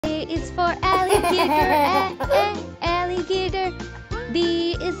is for alligator, alligator.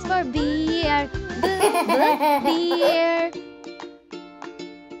 B is for bear, bear.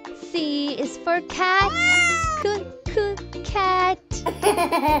 C is for cat, cat.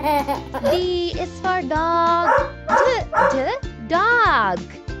 D is for dog, dog.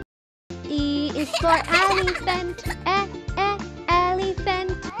 E is for elephant,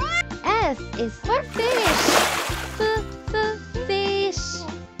 elephant. F is for fish, fish.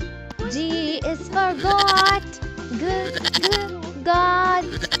 G is for goat,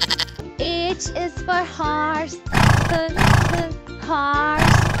 goat. H is for horse,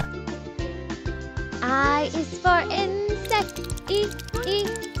 horse. I is for insect,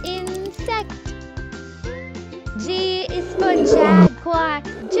 insect. J is for jaguar,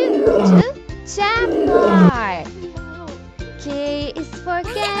 jaguar. K is for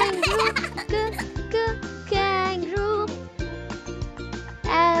kangaroo, kangaroo.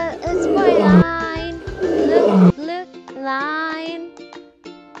 L is for lion, lion.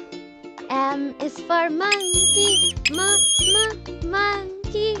 M is for monkey,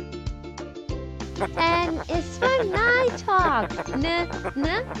 monkey. N is for nighthawk,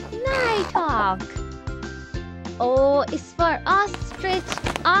 nighthawk. O is for ostrich,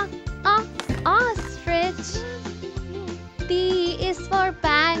 ostrich. P is for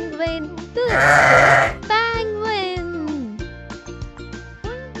penguin, penguin.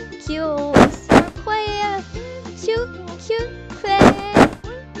 Q is for quail, quail.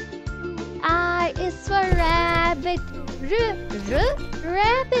 R is for rabbit,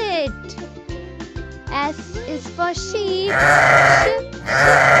 rabbit. S is for sheep,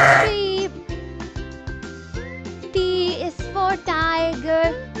 sheep. T is for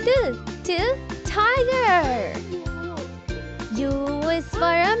tiger, tiger. U is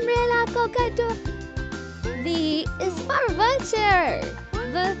for umbrella, cockatoo. V is for vulture,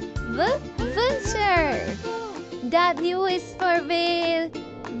 vulture. W is for whale,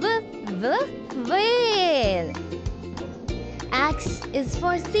 whale. X is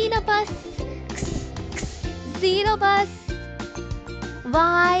for xenopus, xenopus.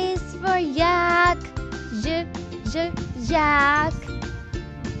 Y is for yak, yak.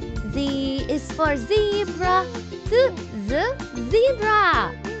 Z is for zebra,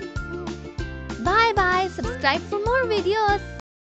 zebra. Bye bye. Subscribe for more videos.